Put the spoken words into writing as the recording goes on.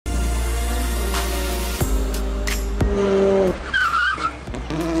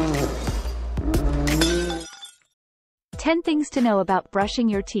10 things to know about brushing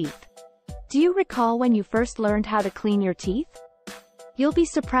your teeth. Do you recall when you first learned how to clean your teeth? You'll be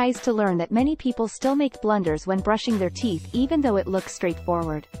surprised to learn that many people still make blunders when brushing their teeth even though it looks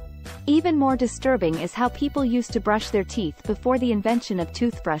straightforward. Even more disturbing is how people used to brush their teeth before the invention of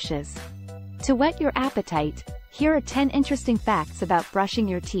toothbrushes. To whet your appetite, here are 10 interesting facts about brushing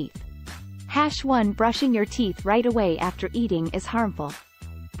your teeth. 1. Brushing your teeth right away after eating is harmful.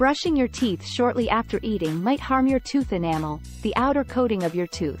 Brushing your teeth shortly after eating might harm your tooth enamel, the outer coating of your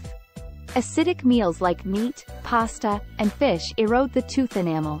tooth. Acidic meals like meat, pasta, and fish erode the tooth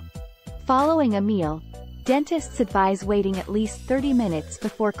enamel. Following a meal, dentists advise waiting at least 30 minutes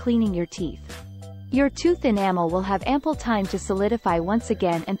before cleaning your teeth. Your tooth enamel will have ample time to solidify once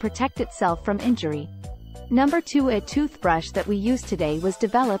again and protect itself from injury. 2. A toothbrush that we use today was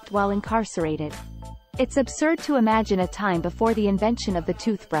developed while incarcerated. It's absurd to imagine a time before the invention of the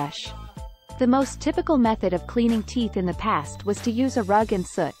toothbrush. The most typical method of cleaning teeth in the past was to use a rug and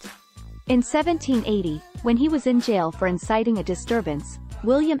soot. In 1780, when he was in jail for inciting a disturbance,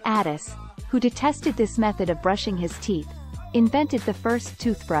 William Addis, who detested this method of brushing his teeth, invented the first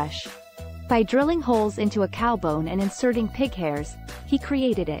toothbrush. By drilling holes into a cow bone and inserting pig hairs, he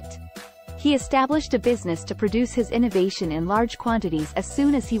created it. He established a business to produce his innovation in large quantities as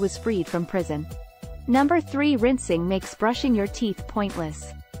soon as he was freed from prison. 3. Rinsing makes brushing your teeth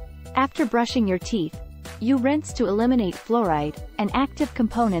pointless. After brushing your teeth, you rinse to eliminate fluoride, an active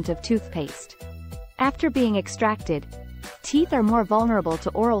component of toothpaste. After being extracted, teeth are more vulnerable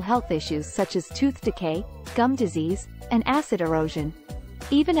to oral health issues such as tooth decay, gum disease, and acid erosion.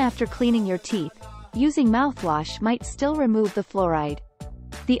 Even after cleaning your teeth, using mouthwash might still remove the fluoride.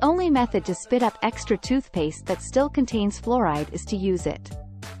 The only method to spit up extra toothpaste that still contains fluoride is to use it.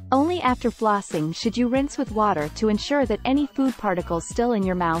 Only after flossing should you rinse with water to ensure that any food particles still in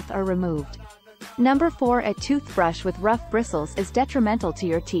your mouth are removed. 4. A toothbrush with rough bristles is detrimental to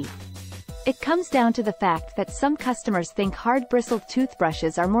your teeth. It comes down to the fact that some customers think hard-bristled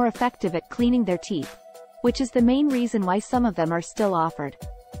toothbrushes are more effective at cleaning their teeth, which is the main reason why some of them are still offered.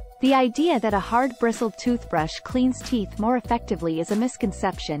 The idea that a hard-bristled toothbrush cleans teeth more effectively is a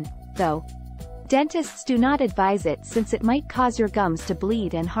misconception, though. Dentists do not advise it since it might cause your gums to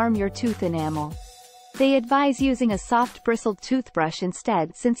bleed and harm your tooth enamel. They advise using a soft bristled toothbrush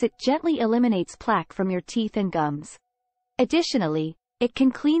instead since it gently eliminates plaque from your teeth and gums. Additionally, it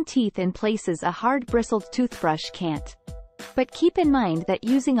can clean teeth in places a hard bristled toothbrush can't. But keep in mind that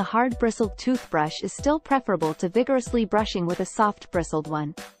using a hard bristled toothbrush is still preferable to vigorously brushing with a soft bristled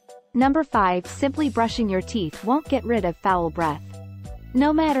one. 5. Simply brushing your teeth won't get rid of foul breath.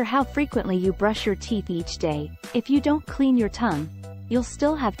 No matter how frequently you brush your teeth each day, if you don't clean your tongue, you'll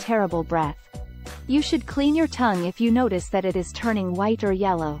still have terrible breath. You should clean your tongue if you notice that it is turning white or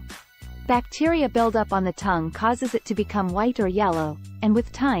yellow. Bacteria buildup on the tongue causes it to become white or yellow, and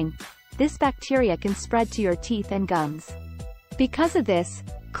with time, this bacteria can spread to your teeth and gums. Because of this,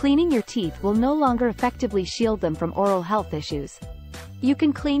 cleaning your teeth will no longer effectively shield them from oral health issues. You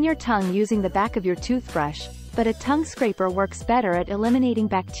can clean your tongue using the back of your toothbrush, but a tongue scraper works better at eliminating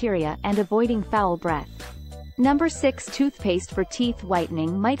bacteria and avoiding foul breath. 6. Toothpaste for teeth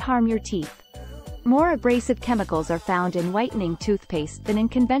whitening might harm your teeth. More abrasive chemicals are found in whitening toothpaste than in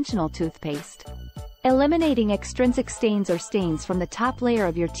conventional toothpaste. Eliminating extrinsic stains or stains from the top layer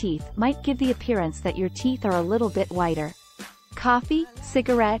of your teeth might give the appearance that your teeth are a little bit whiter. Coffee,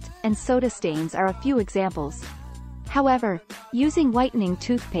 cigarette, and soda stains are a few examples. However, using whitening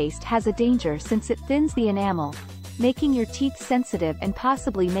toothpaste has a danger since it thins the enamel, making your teeth sensitive and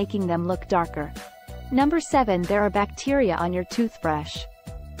possibly making them look darker. 7. There are bacteria on your toothbrush.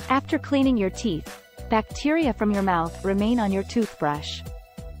 After cleaning your teeth, bacteria from your mouth remain on your toothbrush.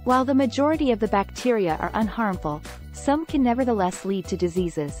 While the majority of the bacteria are unharmful, some can nevertheless lead to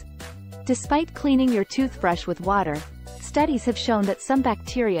diseases. Despite cleaning your toothbrush with water, studies have shown that some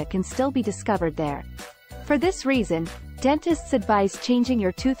bacteria can still be discovered there. For this reason, dentists advise changing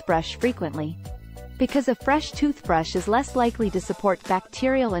your toothbrush frequently. Because a fresh toothbrush is less likely to support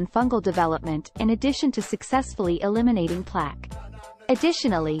bacterial and fungal development in addition to successfully eliminating plaque.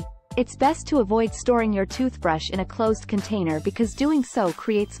 Additionally, it's best to avoid storing your toothbrush in a closed container because doing so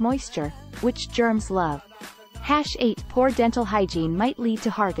creates moisture, which germs love. 8. Poor dental hygiene might lead to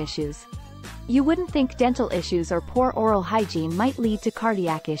heart issues. You wouldn't think dental issues or poor oral hygiene might lead to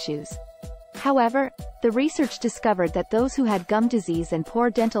cardiac issues. However, the research discovered that those who had gum disease and poor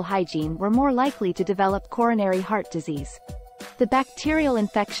dental hygiene were more likely to develop coronary heart disease. The bacterial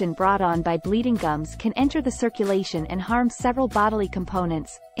infection brought on by bleeding gums can enter the circulation and harm several bodily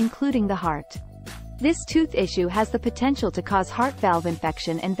components, including the heart. This tooth issue has the potential to cause heart valve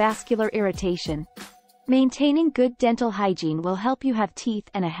infection and vascular irritation. Maintaining good dental hygiene will help you have teeth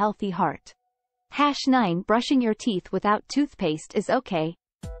and a healthy heart. #9 Brushing your teeth without toothpaste is okay.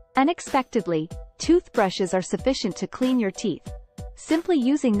 Unexpectedly, toothbrushes are sufficient to clean your teeth. Simply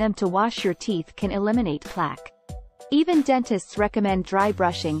using them to wash your teeth can eliminate plaque. Even dentists recommend dry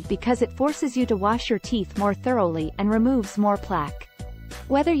brushing because it forces you to wash your teeth more thoroughly and removes more plaque.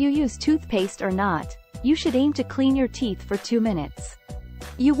 Whether you use toothpaste or not, you should aim to clean your teeth for 2 minutes.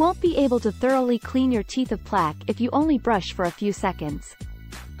 You won't be able to thoroughly clean your teeth of plaque if you only brush for a few seconds.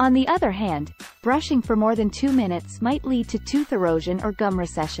 On the other hand, brushing for more than 2 minutes might lead to tooth erosion or gum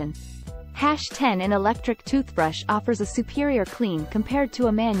recession. #10 An electric toothbrush offers a superior clean compared to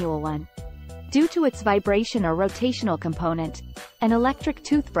a manual one. Due to its vibration or rotational component, an electric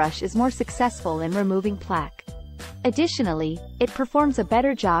toothbrush is more successful in removing plaque. Additionally, it performs a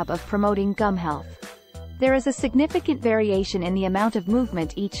better job of promoting gum health. There is a significant variation in the amount of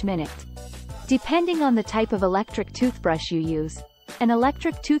movement each minute. Depending on the type of electric toothbrush you use, an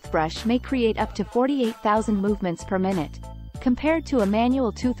electric toothbrush may create up to 48,000 movements per minute, compared to a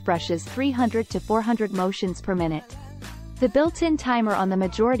manual toothbrush's 300 to 400 motions per minute. The built-in timer on the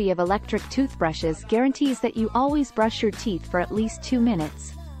majority of electric toothbrushes guarantees that you always brush your teeth for at least 2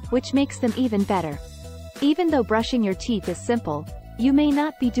 minutes, which makes them even better. Even though brushing your teeth is simple, you may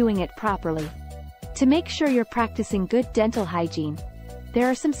not be doing it properly. To make sure you're practicing good dental hygiene, there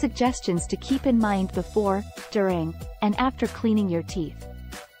are some suggestions to keep in mind before, during, and after cleaning your teeth.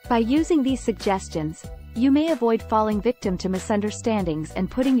 By using these suggestions, you may avoid falling victim to misunderstandings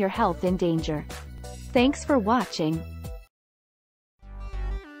and putting your health in danger. Thanks for watching.